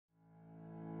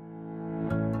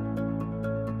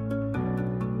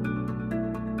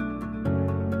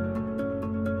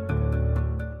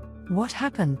What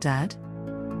happened, Dad?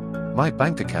 My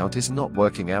bank account is not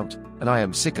working out, and I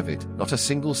am sick of it. Not a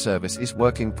single service is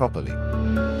working properly.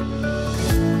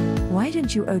 Why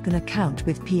didn't you open account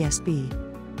with PSB?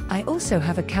 I also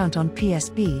have account on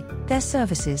PSB, their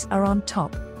services are on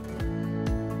top.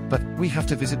 But we have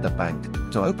to visit the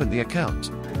bank to open the account.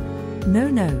 No,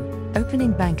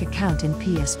 opening bank account in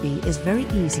PSB is very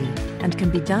easy and can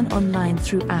be done online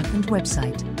through app and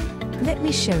website. Let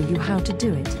me show you how to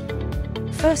do it.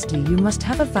 Firstly, you must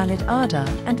have a valid Aadhaar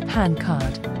and PAN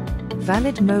card.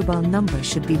 Valid mobile number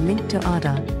should be linked to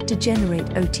Aadhaar to generate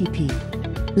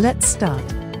OTP. Let's start.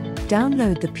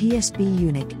 Download the PSB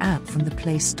UnIC app from the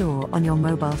Play Store on your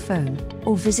mobile phone,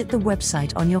 or visit the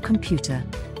website on your computer.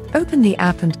 Open the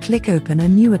app and click Open a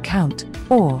new account,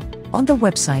 or, on the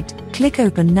website, click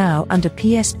Open Now under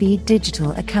PSB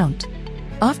Digital Account.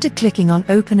 After clicking on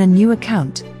Open a new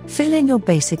account, fill in your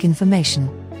basic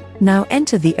information. Now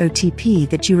enter the OTP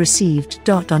that you received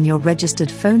on your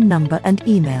registered phone number and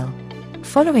email.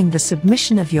 Following the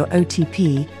submission of your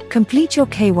OTP, complete your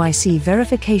KYC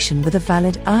verification with a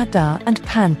valid Aadhaar and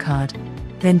PAN card.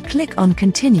 Then click on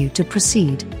Continue to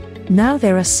proceed. Now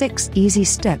there are 6 easy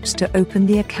steps to open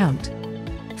the account.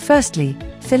 Firstly,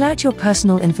 fill out your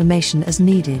personal information as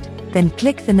needed, then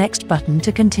click the Next button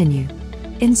to continue.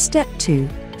 In Step 2,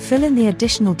 fill in the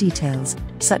additional details,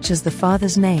 such as the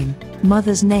father's name,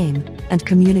 mother's name, and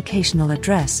communicational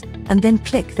address, and then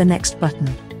click the Next button.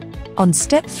 On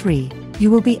Step 3,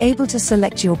 you will be able to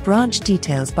select your branch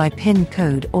details by PIN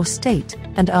code or state,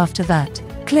 and after that,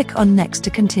 click on Next to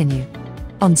continue.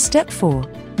 On Step 4,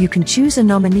 you can choose a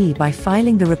nominee by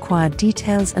filing the required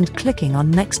details and clicking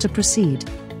on Next to proceed.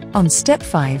 On Step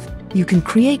 5, you can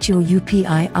create your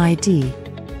UPI ID.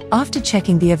 After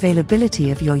checking the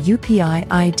availability of your UPI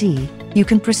ID, you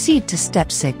can proceed to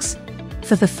Step 6.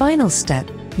 For the final step,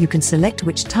 you can select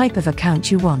which type of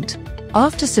account you want.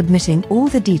 After submitting all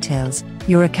the details,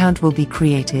 your account will be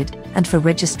created, and for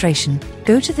registration,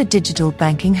 go to the digital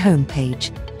banking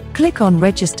homepage. Click on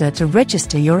Register to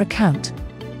register your account.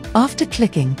 After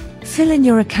clicking, fill in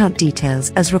your account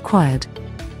details as required.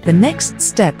 The next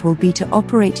step will be to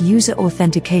operate user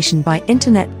authentication by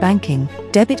internet banking,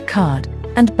 debit card,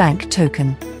 and bank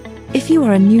token. If you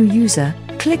are a new user,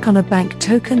 click on a bank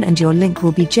token and your link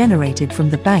will be generated from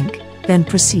the bank, then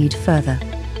proceed further.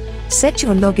 Set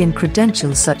your login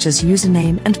credentials such as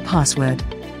username and password.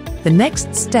 The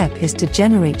next step is to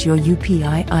generate your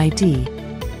UPI ID.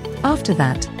 After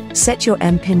that, set your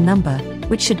MPIN number,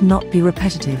 which should not be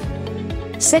repetitive.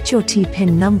 Set your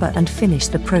TPIN number and finish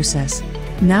the process.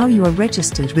 Now you are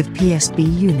registered with PSB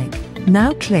UnIC.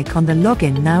 Now click on the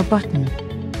Login Now button.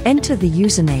 Enter the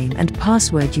username and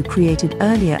password you created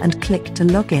earlier and click to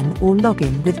login or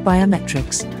login with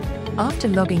biometrics. After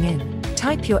logging in,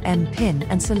 type your MPIN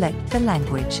and select the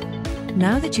language.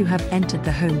 Now that you have entered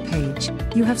the home page,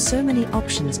 you have so many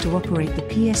options to operate the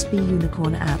PSB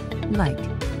Unicorn app, like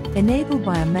Enable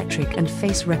Biometric and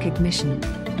Face Recognition,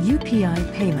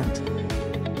 UPI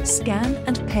Payment, Scan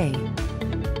and Pay,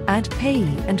 Add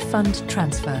Payee and Fund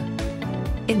Transfer,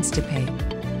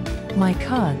 InstaPay, My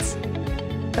Cards,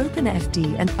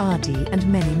 OpenFD and RD and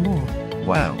many more.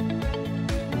 Wow!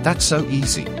 That's so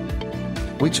easy.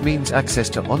 Which means access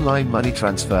to online money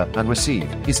transfer and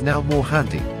receive is now more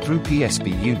handy through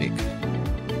PSB UnIC.